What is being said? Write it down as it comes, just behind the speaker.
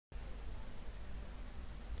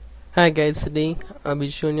Hi guys, today I'll be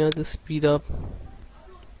showing you how to speed up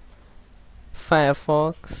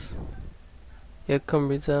Firefox, your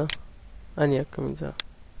computer, and your computer.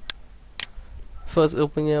 First,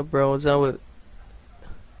 open your browser with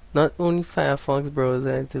not only Firefox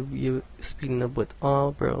browser, it will be speeding up, but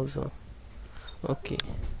all browser. Okay,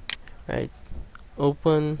 right.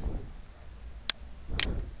 Open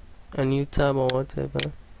a new tab or whatever.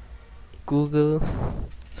 Google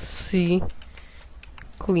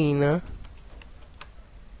Ccleaner.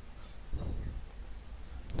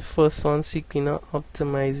 First one, Ccleaner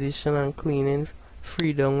optimization and cleaning.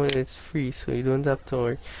 Free download, it's free, so you don't have to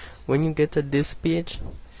worry. When you get to this page,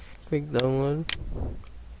 click download.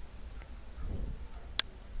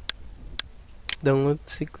 Download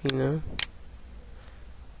Ccleaner.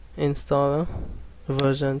 Installer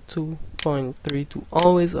version 2.32,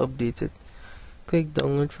 always updated. Click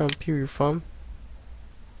download from Puriform.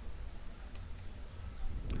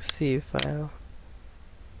 Save file.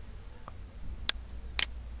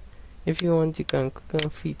 If you want, you can click on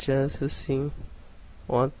features to see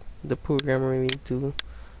what the program really do,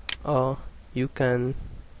 or you can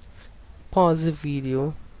pause the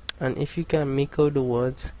video, and if you can make out the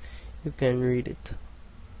words, you can read it.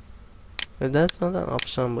 But that's not an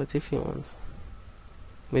option, but if you want,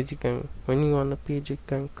 but you can, when you on the page, you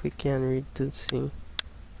can click here and read to see,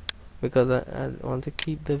 because I want to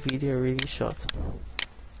keep the video really short.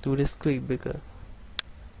 Do this quick bigger.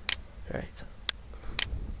 Right.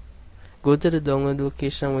 Go to the download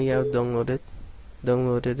location where you have downloaded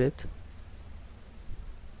it.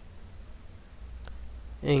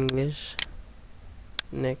 English.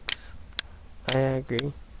 Next. I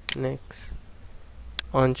agree. Next.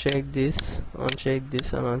 Uncheck this, and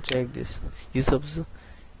uncheck this. You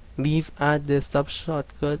leave add desktop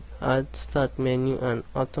shortcut, add start menu, and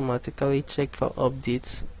automatically check for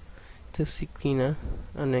updates to Ccleaner,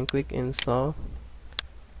 and then click install.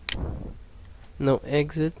 Now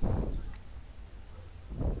exit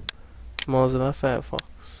Mozilla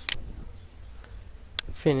Firefox.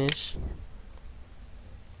 Finish.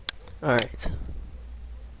 Alright.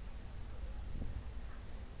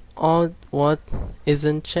 All what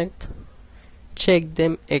isn't checked, check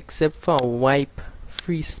them except for wipe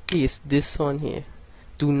free space. This one here,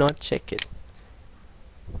 do not check it.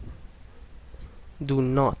 Do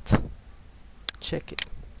not check it.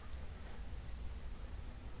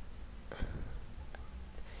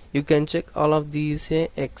 You can check all of these here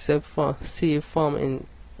except for save form in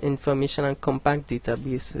information and compact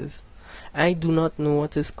databases. I do not know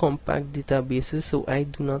what is compact databases, so I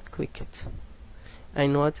do not click it. I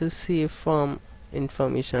know what is save form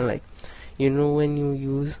information, like you know when you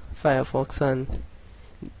use Firefox and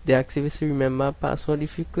the activity remember password.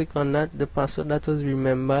 If you click on that, the password that was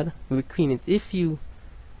remembered will clean it. If you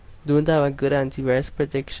don't have a good antivirus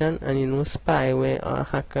protection and you know spyware or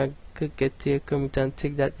hacker could get to your computer and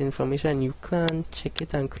take that information, you can check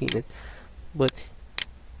it and clean it, but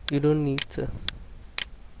you don't need to.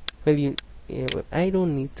 Well, but I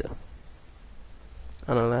don't need to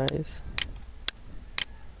analyze.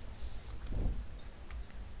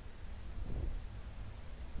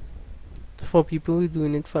 For people who are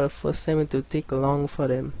doing it for the first time, it will take long for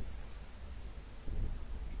them.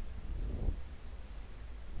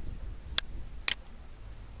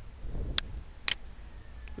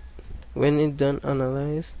 When it's done,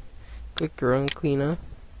 analyze, click run cleaner.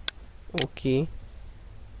 Okay.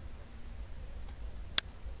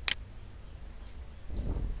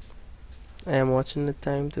 I am watching the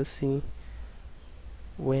time to see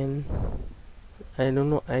when. I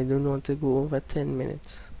don't want to go over 10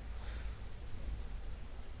 minutes.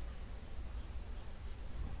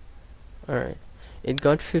 Alright, it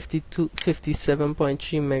got 57.3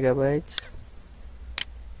 megabytes,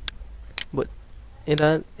 but it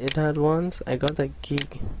had once I got a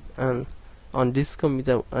gig, and on this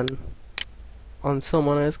computer and on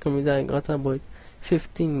someone else's computer I got about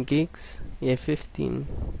 15 gigs. Yeah, 15.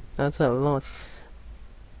 That's a lot.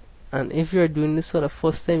 And if you're doing this for the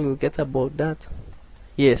first time, you'll get about that.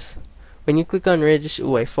 Yes, when you click on register,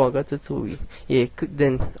 oh, I forgot to tell you. Yeah,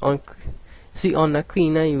 then see on the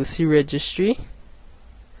cleaner, you'll see registry.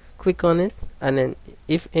 Click on it, and then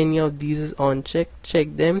if any of these is unchecked,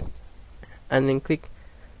 check them, and then click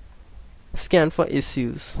scan for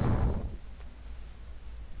issues.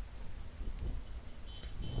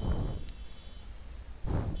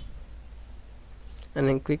 And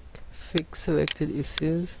then click fix selected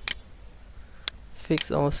issues.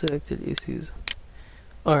 Fix all selected issues.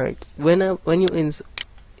 Alright, when you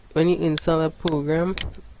install a program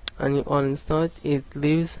and you uninstall it, it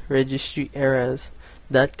leaves registry errors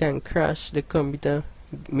that can crash the computer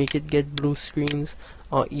make it get blue screens,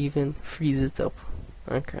 or even freeze it up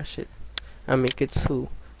and crash it and make it slow.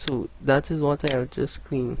 So that is what I have just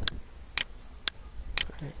cleaned.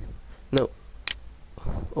 Right. Now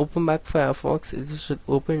open back Firefox. It should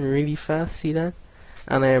open really fast. See that?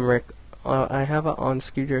 And I have an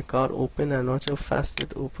on-screen record open, and watch how fast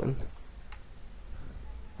it opened.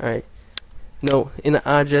 Alright. Now in the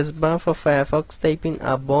address bar for Firefox, type in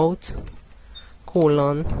about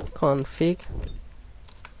 :config.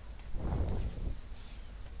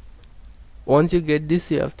 Once you get this,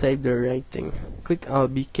 you have typed the right thing. Click I'll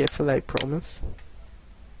be careful, I promise.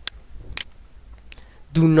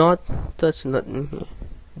 Do not touch nothing here.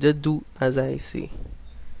 Just do as I say.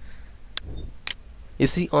 You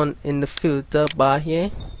see in the filter bar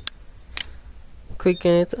here, click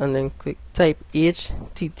on it and then type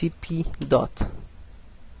http dot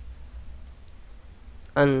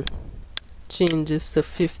and change this to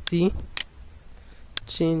 50,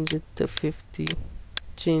 change it to 50,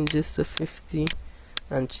 change this to 50,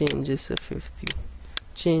 and change this to 50,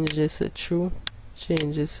 change this to true,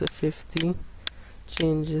 change this to 50,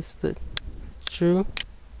 change this to true,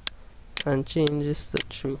 and change this to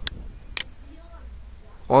true.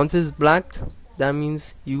 Once it's blacked, that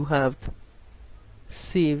means you have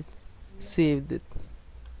saved it.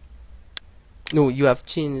 No, you have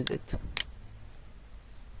changed it.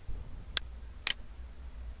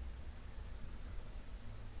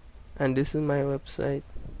 And this is my website.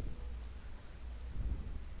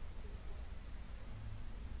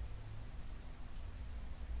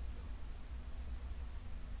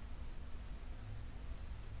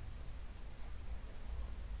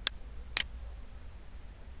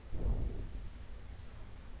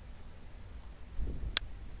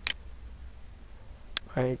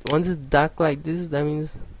 Right, once it's dark like this, that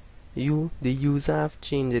means the user have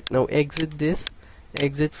changed it. Now exit this,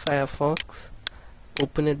 exit Firefox,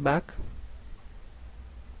 open it back,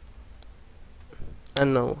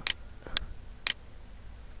 and now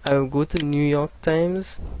I will go to New York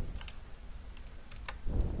Times,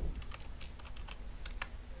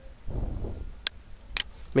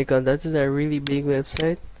 because that is a really big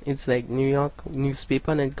website. It's like New York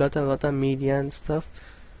newspaper, and it got a lot of media and stuff,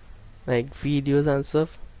 like videos and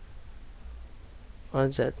stuff.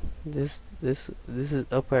 Watch that. This is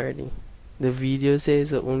up already. The video says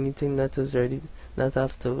the only thing that is ready, that I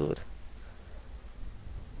have to load.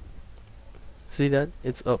 See that?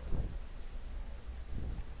 It's up.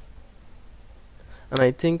 And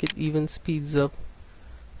I think it even speeds up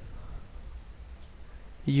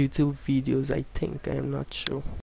YouTube videos, I think. I'm not sure.